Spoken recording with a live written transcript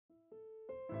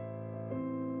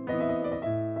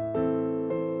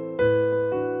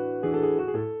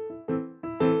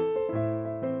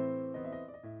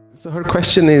So her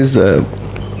question is, in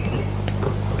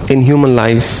human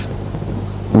life,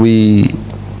 we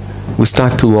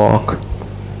start to walk,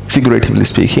 figuratively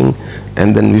speaking,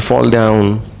 and then we fall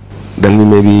down, then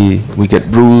we get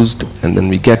bruised, and then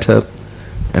we get up,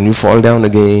 and we fall down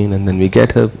again, and then we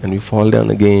get up, and we fall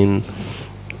down again.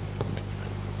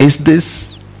 Is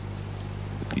this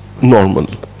normal?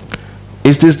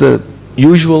 Is this the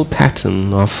usual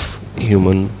pattern of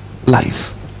human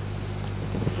life?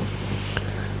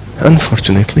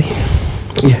 Unfortunately,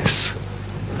 yes,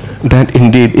 that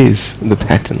indeed is the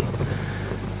pattern.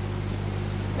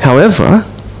 However,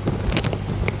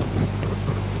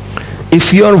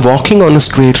 if you are walking on a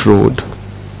straight road,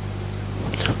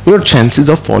 your chances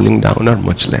of falling down are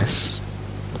much less.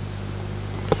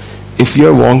 If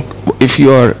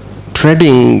you are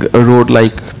treading a road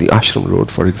like the ashram road,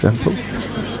 for example,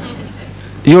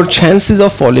 your chances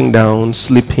of falling down,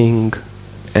 slipping,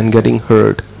 and getting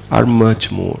hurt are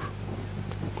much more.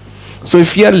 So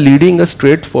if you are leading a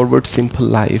straightforward, simple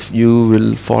life, you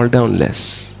will fall down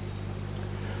less.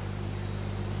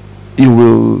 You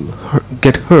will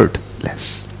get hurt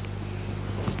less.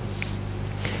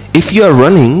 If you are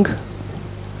running,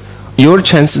 your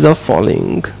chances of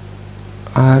falling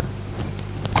are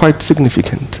quite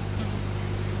significant.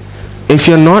 If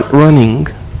you are not running,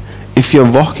 if you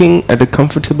are walking at a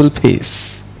comfortable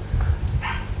pace,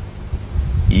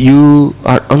 you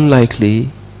are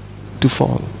unlikely to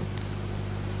fall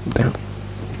down.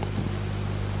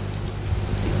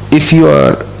 If you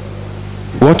are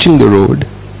watching the road,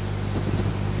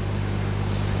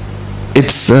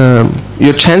 it's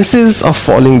your chances of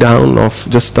falling down, of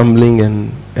just stumbling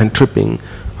and tripping,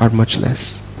 are much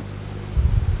less.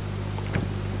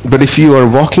 But if you are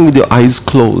walking with your eyes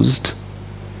closed,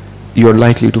 you are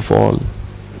likely to fall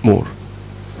more.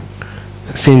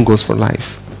 Same goes for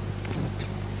life.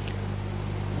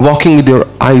 Walking with your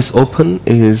eyes open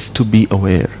is to be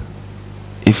aware.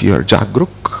 If you are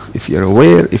jagruk, if you are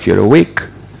aware, if you are awake,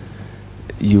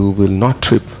 you will not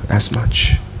trip as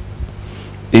much.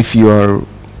 If you are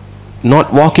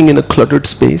not walking in a cluttered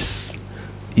space,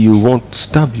 you won't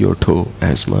stub your toe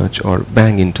as much or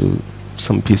bang into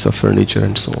some piece of furniture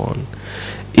and so on.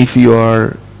 If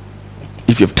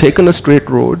you've taken a straight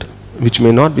road, which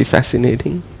may not be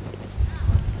fascinating,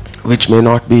 which may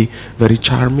not be very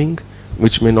charming,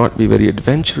 which may not be very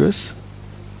adventurous,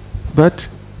 but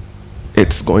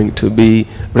it's going to be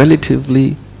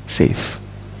relatively safe.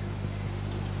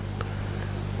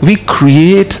 We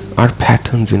create our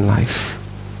patterns in life.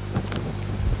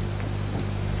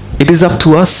 It is up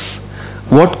to us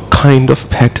what kind of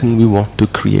pattern we want to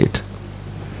create.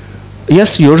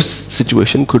 Yes, your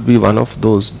situation could be one of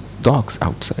those dogs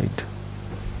outside.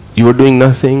 You are doing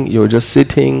nothing, you are just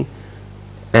sitting,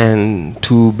 and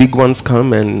two big ones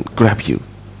come and grab you.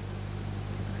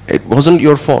 It wasn't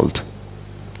your fault.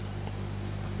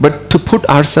 But to put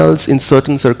ourselves in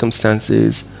certain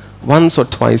circumstances, once or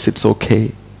twice it's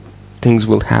okay. Things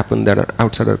will happen that are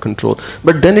outside our control.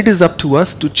 But then it is up to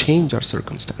us to change our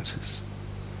circumstances.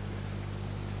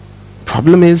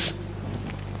 Problem is,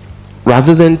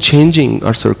 rather than changing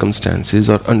our circumstances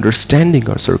or understanding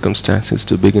our circumstances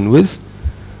to begin with,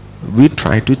 we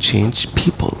try to change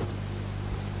people.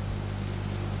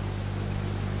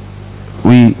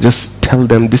 We just tell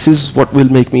them, this is what will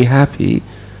make me happy.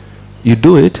 You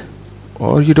do it,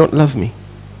 or you don't love me.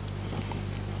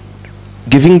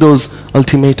 Giving those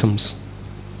ultimatums,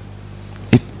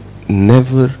 it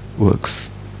never works.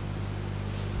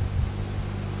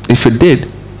 If it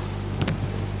did,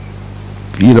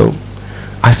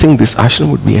 I think this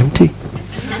ashram would be empty.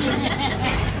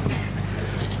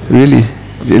 Really,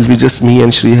 it'll be just me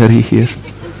and Sri Hari here.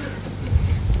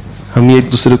 हम एक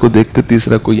दूसरे को देखते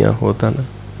तीसरा कोई यहाँ होता ना.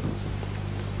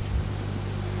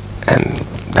 And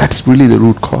that's really the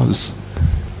root cause.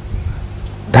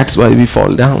 That's why we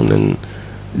fall down, and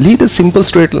lead a simple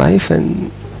straight life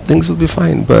and things will be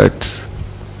fine. But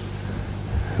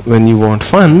when you want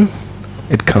fun,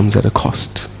 it comes at a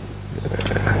cost.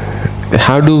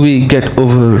 How do we get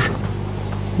over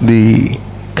the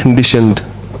conditioned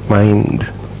mind?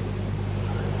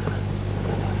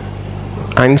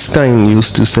 Einstein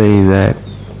used to say that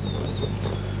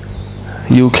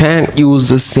you can't use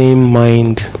the same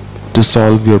mind to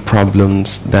solve your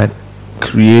problems that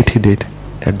created it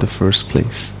at the first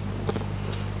place.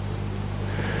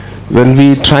 When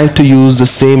we try to use the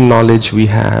same knowledge we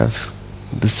have,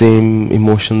 the same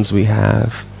emotions we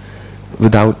have,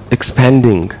 without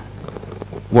expanding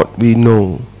what we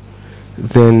know,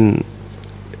 then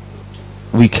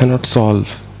we cannot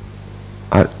solve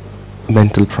our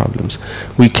mental problems.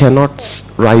 We cannot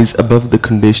rise above the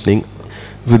conditioning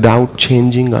without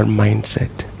changing our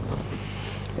mindset.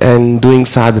 And doing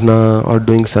sadhana or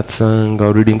doing satsang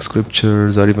or reading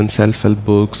scriptures or even self-help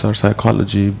books or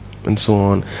psychology and so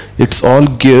on, it's all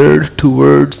geared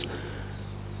towards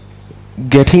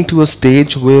getting to a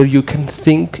stage where you can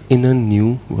think in a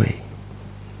new way.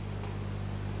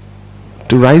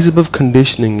 To rise above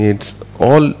conditioning, it's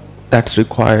all that's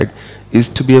required is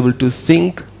to be able to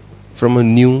think from a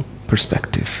new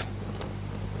perspective.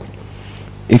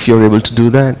 If you're able to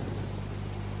do that,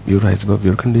 you rise above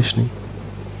your conditioning.